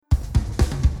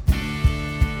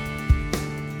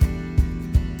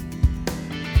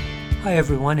Hi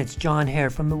everyone, it's John Hare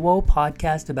from the Whoa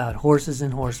podcast about horses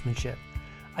and horsemanship.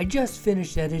 I just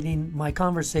finished editing my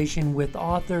conversation with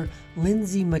author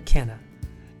Lindsay McKenna.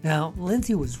 Now,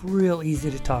 Lindsay was real easy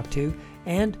to talk to,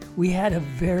 and we had a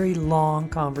very long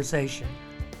conversation.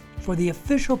 For the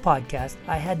official podcast,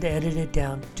 I had to edit it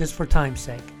down just for time's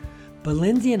sake. But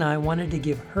Lindsay and I wanted to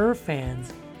give her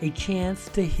fans a chance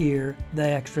to hear the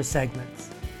extra segments.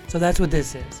 So that's what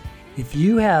this is. If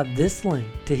you have this link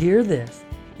to hear this,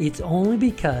 it's only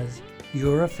because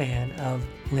you're a fan of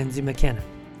Lindsay McKenna.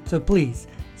 So please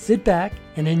sit back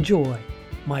and enjoy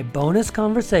my bonus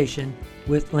conversation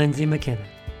with Lindsay McKenna.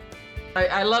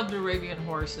 I loved Arabian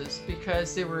horses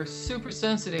because they were super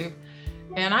sensitive,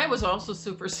 and I was also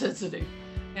super sensitive.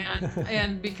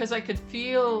 And because I could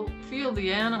feel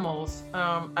the animals.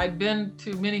 I'd been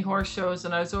to many horse shows,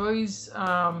 and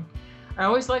I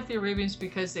always liked the Arabians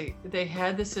because they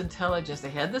had this intelligence, they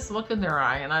had this look in their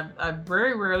eye, and I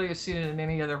very rarely have seen it in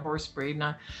any other horse breed.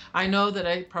 And I know that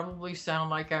I probably sound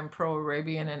like I'm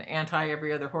pro-Arabian and anti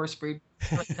every other horse breed,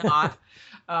 but not.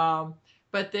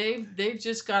 But they've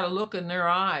just got a look in their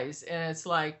eyes, and it's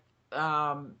like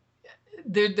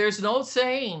there's an old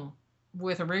saying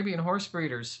with Arabian horse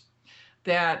breeders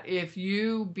that if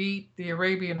you beat the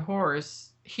Arabian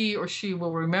horse, he or she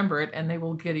will remember it and they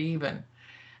will get even.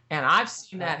 And I've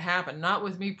seen that happen, not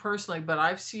with me personally, but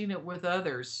I've seen it with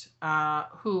others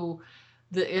who,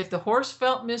 if the horse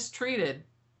felt mistreated,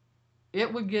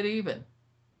 it would get even.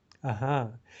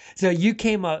 So you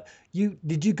came up,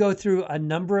 did you go through a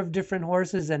number of different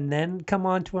horses and then come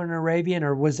on to an Arabian,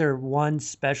 or was there one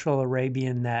special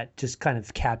Arabian that just kind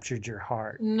of captured your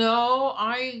heart? No,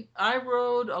 I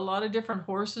rode a lot of different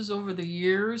horses over the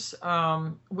years.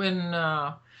 When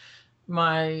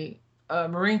my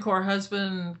Marine Corps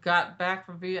husband got back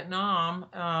from Vietnam,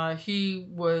 he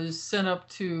was sent up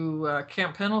to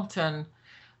Camp Pendleton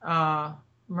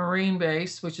Marine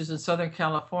Base, which is in Southern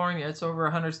California. It's over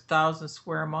 100,000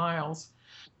 square miles.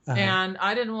 And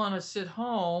I didn't want to sit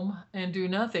home and do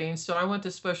nothing, so I went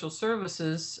to Special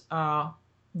Services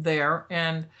there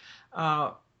and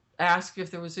asked if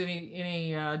there was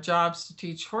any jobs to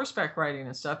teach horseback riding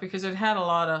and stuff, because it had a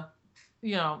lot of,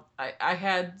 I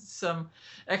had some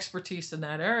expertise in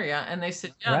that area. And they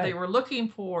said, yeah, They were looking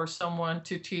for someone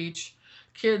to teach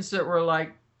kids that were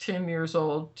like 10 years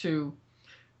old to,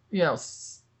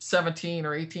 17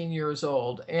 or 18 years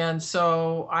old. And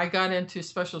so I got into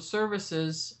Special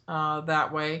Services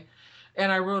that way. And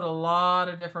I rode a lot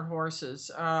of different horses.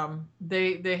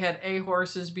 They had A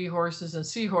horses, B horses, and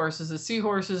C horses. The C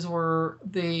horses were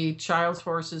the child's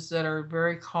horses that are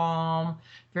very calm,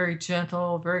 very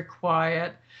gentle, very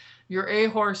quiet. Your A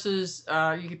horses,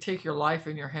 you could take your life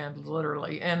in your hand,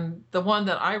 literally. And the one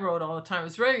that I rode all the time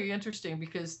was very interesting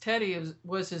because Teddy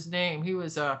was his name. He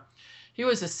was a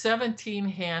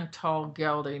 17-hand tall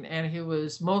gelding, and he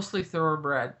was mostly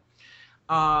thoroughbred.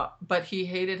 But he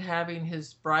hated having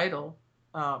his bridle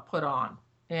put on.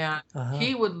 And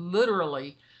he would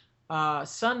literally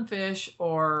sunfish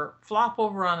or flop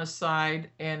over on his side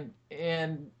and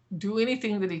do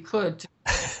anything that he could to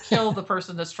kill the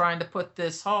person that's trying to put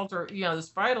this halter, this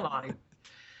bridle on him.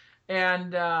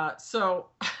 And so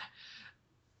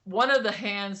one of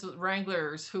the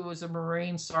wranglers, who was a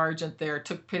Marine sergeant there,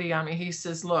 took pity on me. He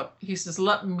says,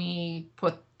 let me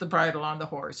put the bridle on the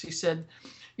horse. He said,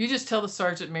 you just tell the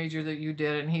sergeant major that you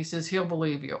did it, and he says he'll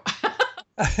believe you.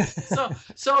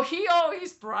 So he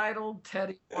always bridled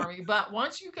Teddy for me. But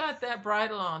once you got that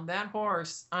bridle on that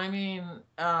horse, I mean,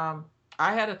 I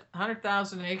had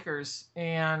 100,000 acres,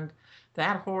 and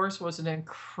that horse was an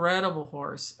incredible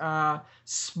horse.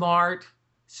 Smart,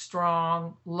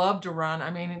 strong, loved to run. I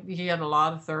mean, he had a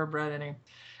lot of thoroughbred in him.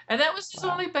 And that was his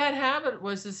only bad habit,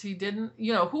 was he didn't,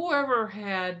 whoever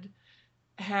had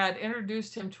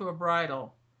introduced him to a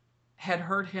bridle had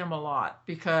hurt him a lot,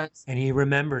 because... And he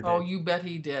remembered it. Oh, you bet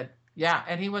he did. Yeah,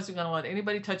 and he wasn't going to let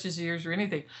anybody touch his ears or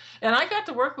anything. And I got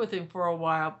to work with him for a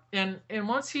while, and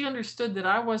once he understood that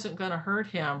I wasn't going to hurt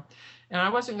him, and I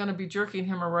wasn't going to be jerking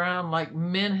him around like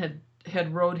men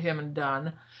had rode him and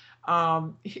done,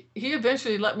 he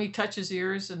eventually let me touch his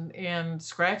ears and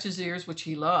scratch his ears, which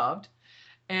he loved.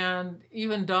 And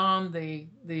even Dom, the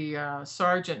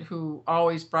sergeant who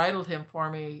always bridled him for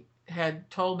me, had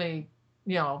told me,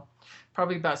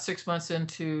 probably about 6 months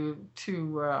into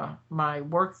my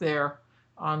work there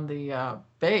on the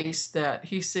base, that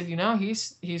he said,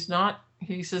 he's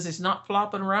not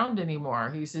flopping around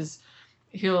anymore. He says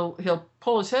he'll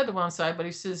pull his head to one side, but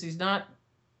he says he's not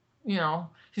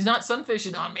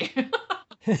sunfishing on me.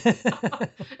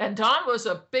 And Don was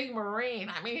a big Marine.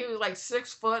 I mean, he was like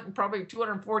 6 foot and probably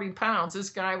 240 pounds. This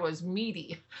guy was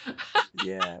meaty.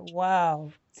 Yeah,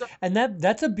 wow. So, And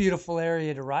that's a beautiful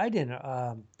area to ride in,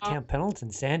 uh, Camp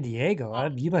Pendleton, San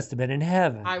Diego. You must have been in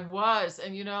heaven. I was,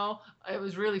 and it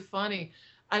was really funny.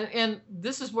 And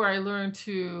this is where I learned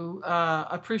to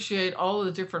appreciate all of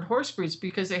the different horse breeds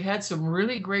because they had some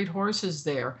really great horses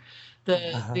there.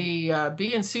 The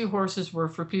B and C horses were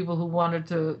for people who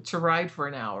wanted to ride for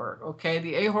an hour. Okay,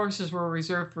 the A horses were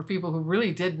reserved for people who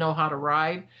really did know how to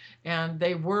ride, and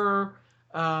they were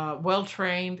well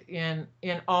trained in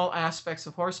all aspects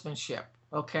of horsemanship.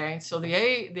 Okay, so the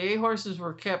A horses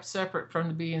were kept separate from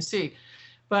the B and C.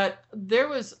 But there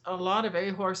was a lot of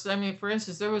A horses. I mean, for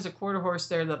instance, there was a quarter horse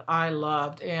there that I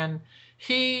loved, and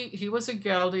he was a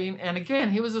gelding, and again,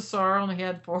 he was a sorrel, and he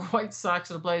had 4 white socks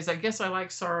and a blaze. I guess I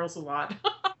like sorrels a lot.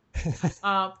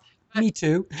 uh, Me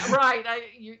too. Right.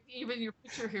 Even your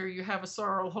picture here, you have a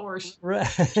sorrel horse. Right.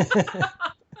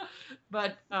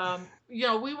 But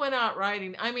we went out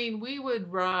riding. I mean, we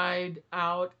would ride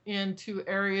out into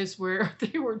areas where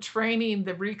they were training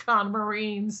the recon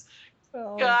Marines.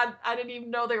 Oh. God, I didn't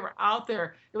even know they were out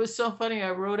there. It was so funny.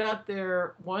 I rode out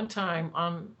there one time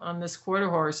on this quarter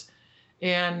horse,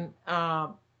 and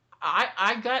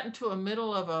I got into a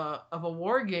middle of a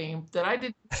war game that I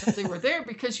didn't know they were there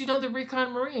because the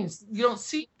recon Marines, you don't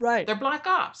see, right. They're black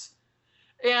ops,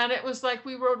 and it was like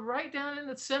we rode right down in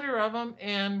the center of them,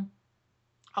 and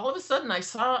all of a sudden I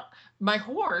saw my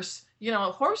horse.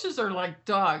 Horses are like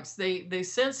dogs. They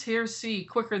sense, hear, see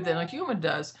quicker than a human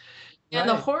does. And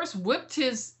the horse whipped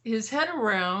his head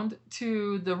around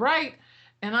to the right,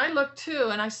 and I looked too,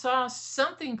 and I saw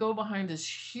something go behind this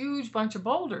huge bunch of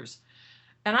boulders.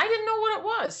 And I didn't know what it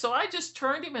was. So I just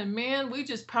turned him, and man, we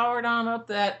just powered on up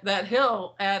that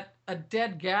hill at a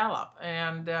dead gallop.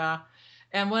 And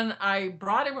when I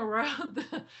brought him around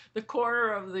the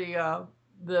corner of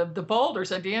the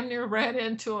boulders, I damn near ran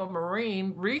into a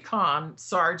Marine recon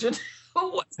sergeant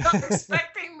who was not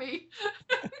expecting me.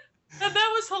 And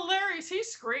that was hilarious. He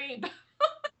screamed.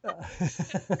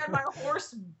 And my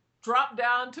horse dropped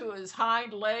down to his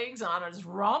hind legs on his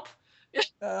rump.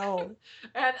 Oh.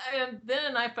 And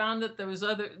then I found that there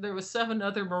was 7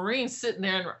 other Marines sitting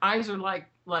there, and their eyes are like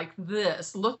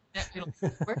this, looking at me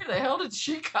like, where the hell did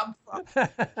she come from?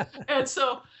 And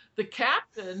so the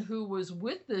captain who was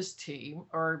with this team,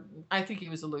 or I think he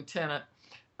was a lieutenant,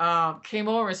 came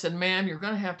over and said, "Ma'am, you're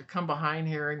going to have to come behind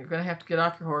here, and you're going to have to get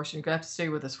off your horse, and you're going to have to stay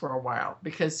with us for a while,"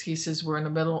 because he says we're in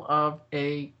the middle of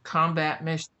a combat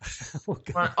mission.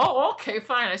 Oh, okay,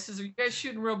 fine. I says, "Are you guys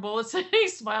shooting real bullets?" And he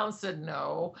smiled and said,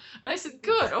 "No." I said,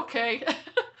 "Good, okay."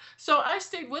 So I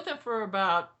stayed with him for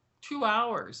about 2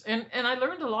 hours, and I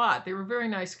learned a lot. They were very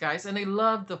nice guys, and they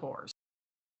loved the horse.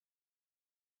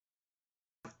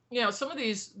 Some of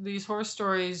these horse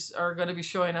stories are going to be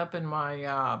showing up in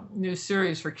my new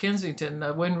series for Kensington,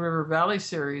 the Wind River Valley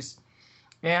series.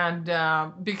 And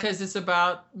because it's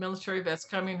about military vets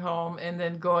coming home and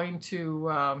then going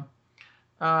to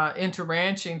into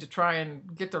ranching to try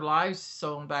and get their lives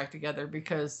sewn back together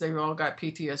because they all got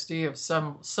PTSD of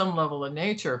some level of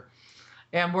nature,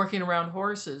 and working around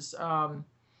horses. I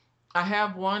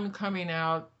have one coming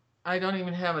out. I don't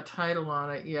even have a title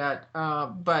on it yet,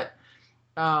 but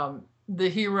the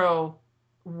hero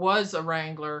was a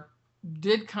wrangler,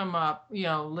 did come up,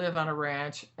 live on a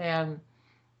ranch, and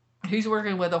he's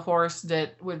working with a horse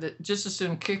that would just as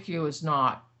soon kick you as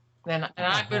not. And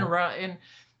I've been around, and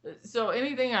so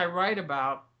anything I write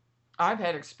about, I've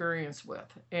had experience with.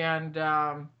 And,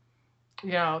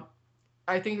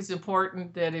 I think it's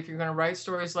important that if you're going to write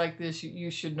stories like this, you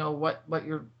should know what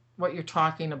you're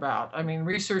talking about. I mean,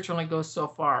 research only goes so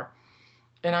far.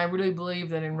 And I really believe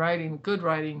that in writing, good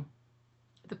writing,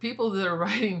 the people that are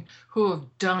writing who have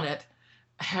done it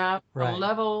have a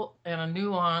level and a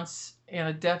nuance and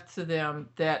a depth to them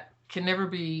that can never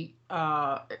be,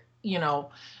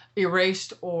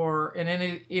 erased or in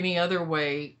any other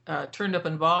way turned up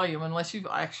in volume unless you've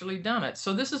actually done it.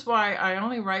 So this is why I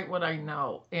only write what I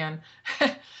know. And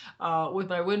with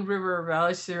my Wind River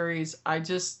Valley series, I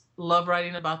just love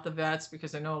writing about the vets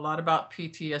because I know a lot about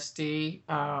PTSD.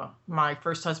 My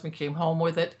first husband came home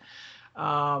with it.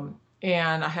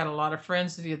 And I had a lot of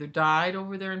friends that either died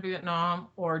over there in Vietnam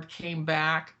or came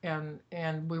back, and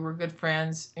we were good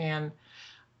friends. And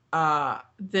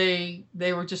they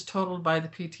were just totaled by the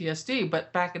PTSD.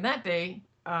 But back in that day,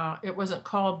 it wasn't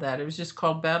called that. It was just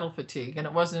called battle fatigue. And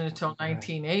it wasn't until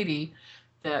 1980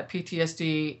 that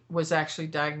PTSD was actually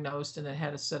diagnosed and it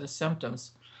had a set of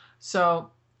symptoms. So,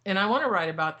 and I want to write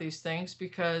about these things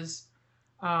because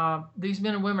these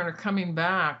men and women are coming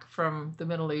back from the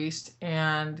Middle East,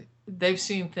 and they've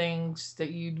seen things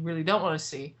that you really don't want to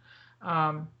see.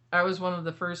 I was one of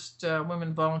the first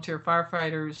women volunteer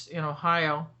firefighters in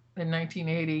Ohio in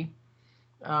 1980.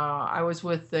 I was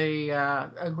with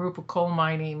a group of coal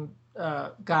mining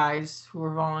guys who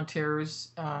were volunteers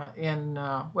in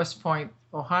West Point,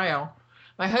 Ohio.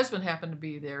 My husband happened to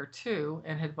be there too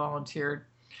and had volunteered,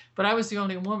 but I was the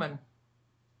only woman.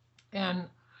 And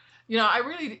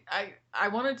I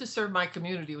wanted to serve my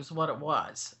community was what it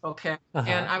was. Okay.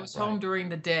 And I was home during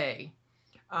the day.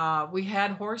 We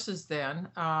had horses then.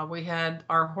 We had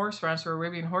our horse ranch, or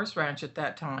Arabian Horse Ranch at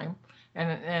that time.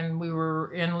 And we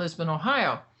were in Lisbon,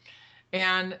 Ohio.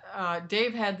 And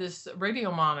Dave had this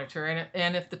radio monitor,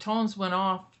 and if the tones went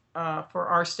off for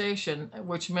our station,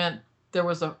 which meant there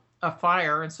was a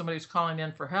fire and somebody was calling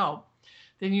in for help,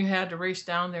 then you had to race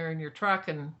down there in your truck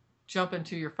and jump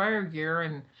into your fire gear.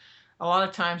 And a lot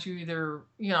of times you either,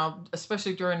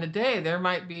 especially during the day, there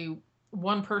might be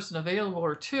one person available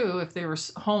or two if they were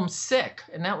home sick,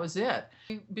 and that was it.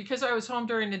 Because I was home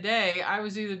during the day, I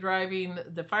was either driving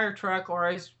the fire truck or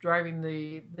I was driving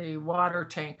the water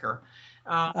tanker.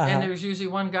 And there was usually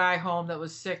one guy home that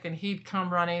was sick, and he'd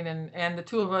come running, and the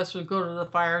two of us would go to the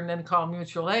fire and then call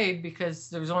mutual aid because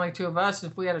there was only two of us.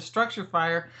 And if we had a structure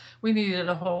fire, we needed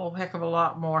a whole heck of a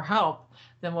lot more help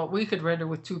than what we could render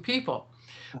with two people.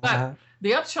 But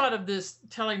the upshot of this,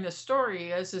 telling this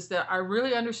story, is that I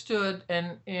really understood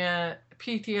and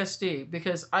PTSD,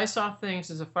 because I saw things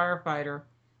as a firefighter,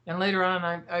 and later on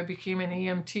I became an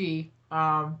EMT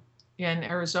in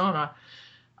Arizona.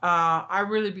 I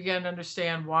really began to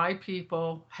understand why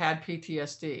people had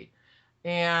PTSD.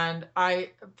 And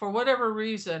for whatever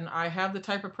reason, I have the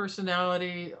type of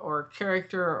personality or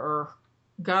character or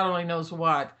God only knows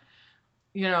what,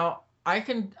 I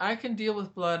can deal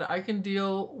with blood. I can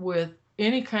deal with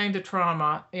any kind of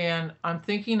trauma, and I'm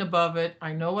thinking above it.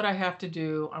 I know what I have to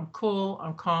do. I'm cool.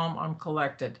 I'm calm. I'm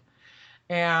collected.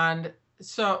 And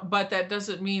so, but that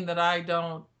doesn't mean that I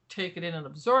don't take it in and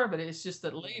absorb it. It's just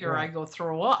that later I go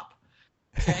throw up.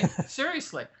 Okay,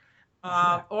 seriously,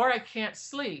 or I can't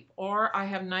sleep, or I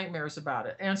have nightmares about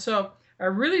it. And so I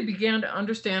really began to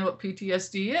understand what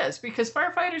PTSD is, because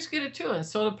firefighters get it too, and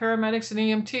so do paramedics and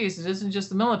EMTs. It isn't just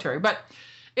the military. But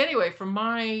anyway, from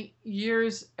my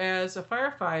years as a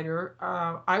firefighter,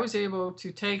 I was able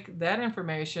to take that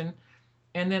information,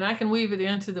 and then I can weave it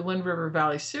into the Wind River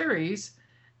Valley series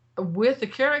with the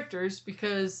characters,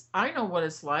 because I know what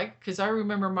it's like, because I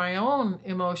remember my own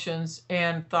emotions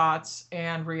and thoughts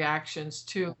and reactions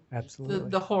to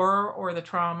the horror or the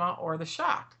trauma or the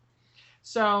shock.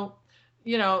 So,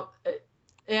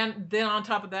 and then on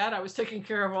top of that, I was taking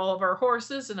care of all of our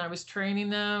horses, and I was training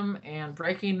them and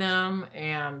breaking them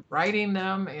and riding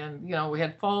them. And, we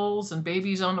had foals and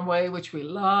babies on the way, which we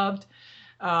loved.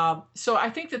 So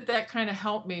I think that kind of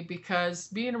helped me, because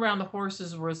being around the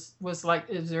horses was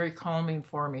very calming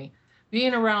for me.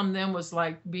 Being around them was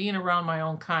like being around my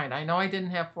own kind. I know I didn't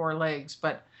have 4 legs,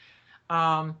 but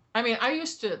I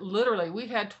used to literally, we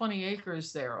had 20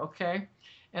 acres there, okay,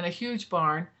 and a huge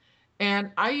barn.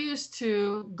 And I used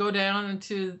to go down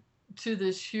into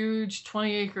this huge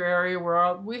 20-acre area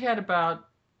where we had about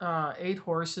 8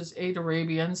 horses, 8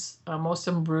 Arabians, most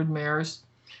of them brood mares.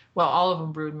 Well, all of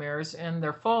them brood mares and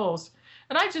their foals.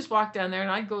 And I just walked down there,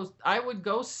 and I would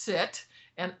go sit,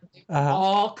 and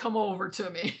all come over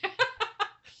to me,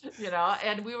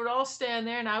 and we would all stand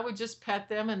there, and I would just pet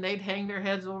them, and they'd hang their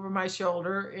heads over my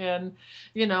shoulder, and,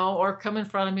 or come in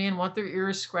front of me and want their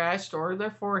ears scratched or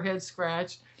their forehead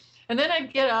scratched. And then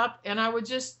I'd get up, and I would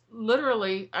just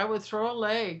literally, I would throw a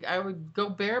leg. I would go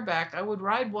bareback. I would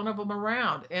ride one of them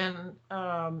around. And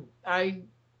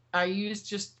I used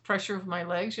just pressure of my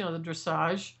legs, the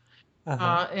dressage,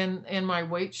 and my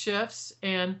weight shifts.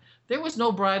 And there was no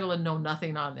bridle and no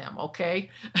nothing on them, okay?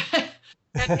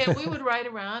 and we would ride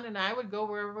around, and I would go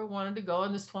wherever we wanted to go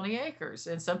in this 20 acres.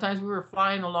 And sometimes we were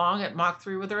flying along at Mach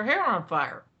 3 with our hair on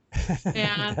fire.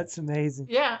 And that's amazing.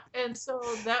 Yeah. And so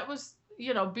that was,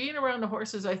 being around the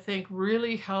horses, I think,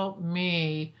 really helped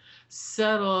me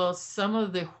settle some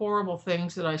of the horrible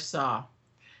things that I saw.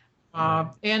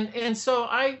 And so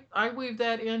I weave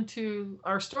that into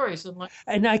our stories.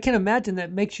 And I can imagine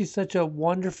that makes you such a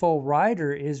wonderful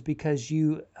writer, is because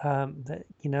you have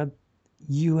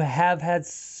had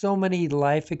so many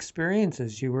life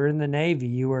experiences. You were in the Navy,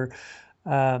 you were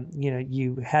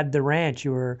you had the ranch,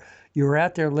 you were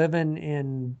out there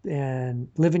living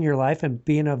your life and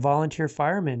being a volunteer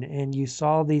fireman, and you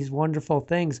saw these wonderful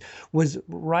things. Was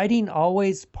writing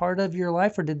always part of your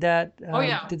life, or did that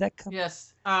did that come?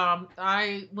 Yes.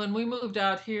 When we moved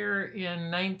out here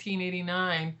in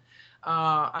 1989,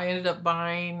 I ended up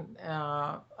buying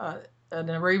an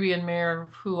Arabian mare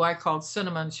who I called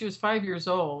Cinnamon. She was 5 years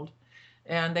old,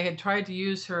 and they had tried to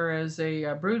use her as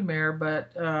a brood mare,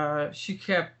 but she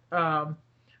kept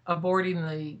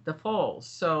aborting the foals.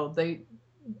 So they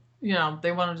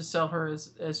wanted to sell her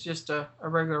as just a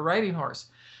regular riding horse.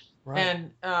 Right.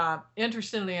 And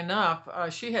interestingly enough,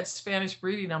 she had Spanish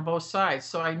breeding on both sides,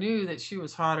 so I knew that she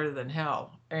was hotter than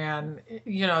hell. And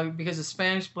because of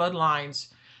Spanish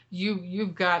bloodlines,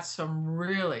 you've got some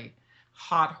really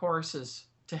hot horses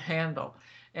to handle.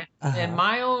 And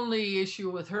my only issue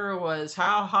with her was,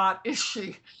 how hot is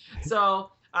she?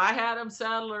 So I had them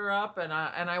saddle her up, and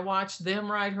I watched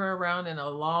them ride her around in a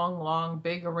long,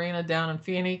 big arena down in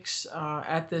Phoenix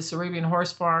at this Arabian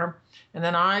horse farm. And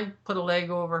then I put a leg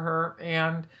over her,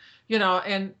 and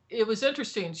it was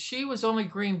interesting. She was only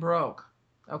green broke,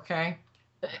 okay?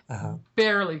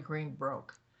 Barely green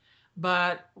broke.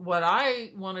 But what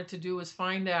I wanted to do was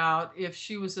find out if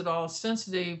she was at all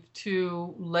sensitive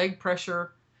to leg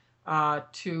pressure,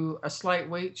 to a slight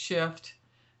weight shift,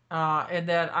 and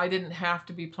that I didn't have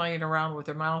to be playing around with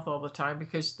her mouth all the time,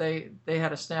 because they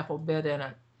had a snaffle bit in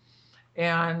it.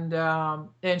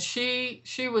 And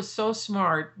she was so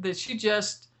smart that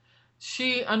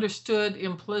she understood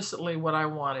implicitly what I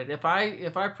wanted. If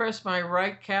I pressed my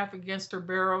right calf against her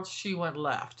barrel, she went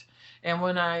left. And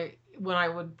when I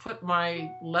would put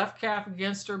my left calf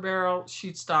against her barrel,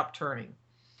 she'd stop turning.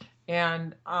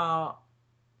 And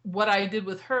what I did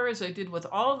with her, as I did with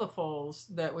all the foals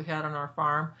that we had on our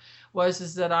farm,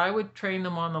 is that I would train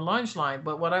them on the lunge line.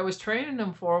 But what I was training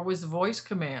them for was voice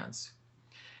commands.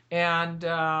 And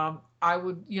I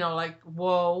would, like,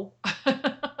 whoa.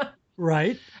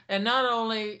 Right. And not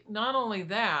only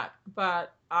that,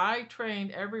 but I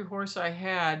trained every horse I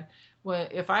had,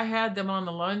 if I had them on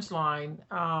the lunge line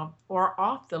or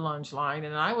off the lunge line,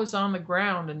 and I was on the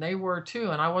ground and they were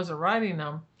too, and I wasn't riding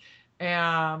them,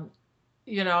 and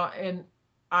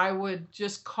I would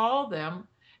just call them,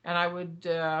 and I would,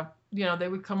 they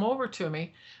would come over to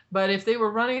me. But if they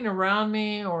were running around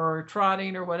me or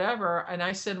trotting or whatever, and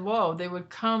I said, whoa, they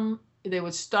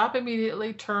would stop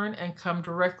immediately, turn, and come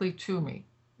directly to me,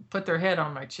 put their head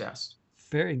on my chest.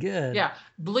 Very good. Yeah.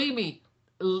 Believe me,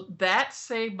 that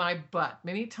saved my butt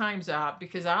many times out,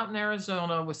 because out in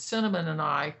Arizona with Cinnamon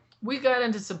and we got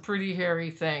into some pretty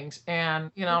hairy things.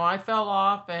 And, I fell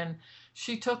off and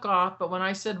she took off. But when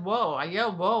I said, whoa, I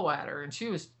yelled whoa at her, and she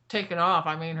was taking off.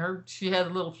 I mean, she had a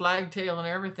little flag tail and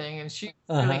everything, and she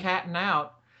was really hatting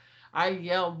out. I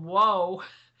yelled whoa,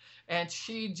 and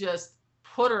she just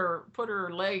put her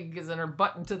legs and her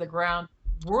butt into the ground,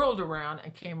 whirled around,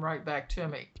 and came right back to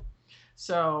me.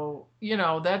 So,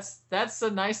 that's a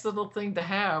nice little thing to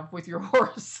have with your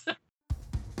horse.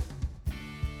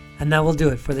 And that will do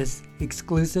it for this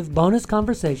exclusive bonus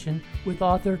conversation with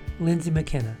author Lindsay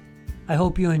McKenna. I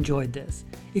hope you enjoyed this.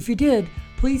 If you did,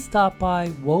 please stop by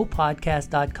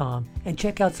whoapodcast.com and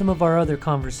check out some of our other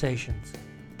conversations.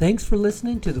 Thanks for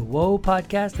listening to the Whoa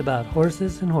Podcast about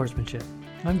horses and horsemanship.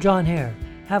 I'm John Hare.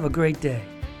 Have a great day.